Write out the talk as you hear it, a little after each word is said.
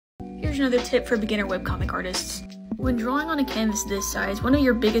Here's another tip for beginner webcomic artists. When drawing on a canvas this size, one of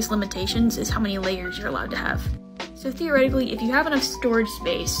your biggest limitations is how many layers you're allowed to have. So theoretically, if you have enough storage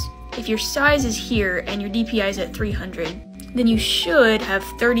space, if your size is here and your DPI is at 300, then you should have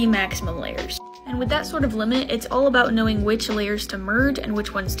 30 maximum layers. And with that sort of limit, it's all about knowing which layers to merge and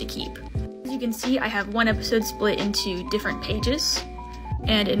which ones to keep. As you can see, I have one episode split into different pages.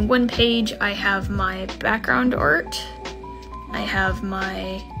 And in one page, I have my background art. I have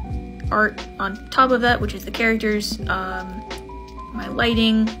my art on top of that, which is the characters, my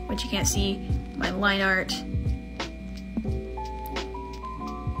lighting, which you can't see, my line art,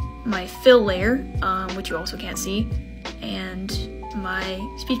 my fill layer, which you also can't see, and my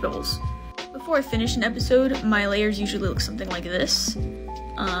speech bubbles. Before I finish an episode, my layers usually look something like this.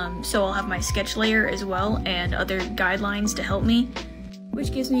 So I'll have my sketch layer as well and other guidelines to help me,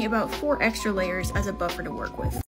 which gives me about 4 extra layers as a buffer to work with.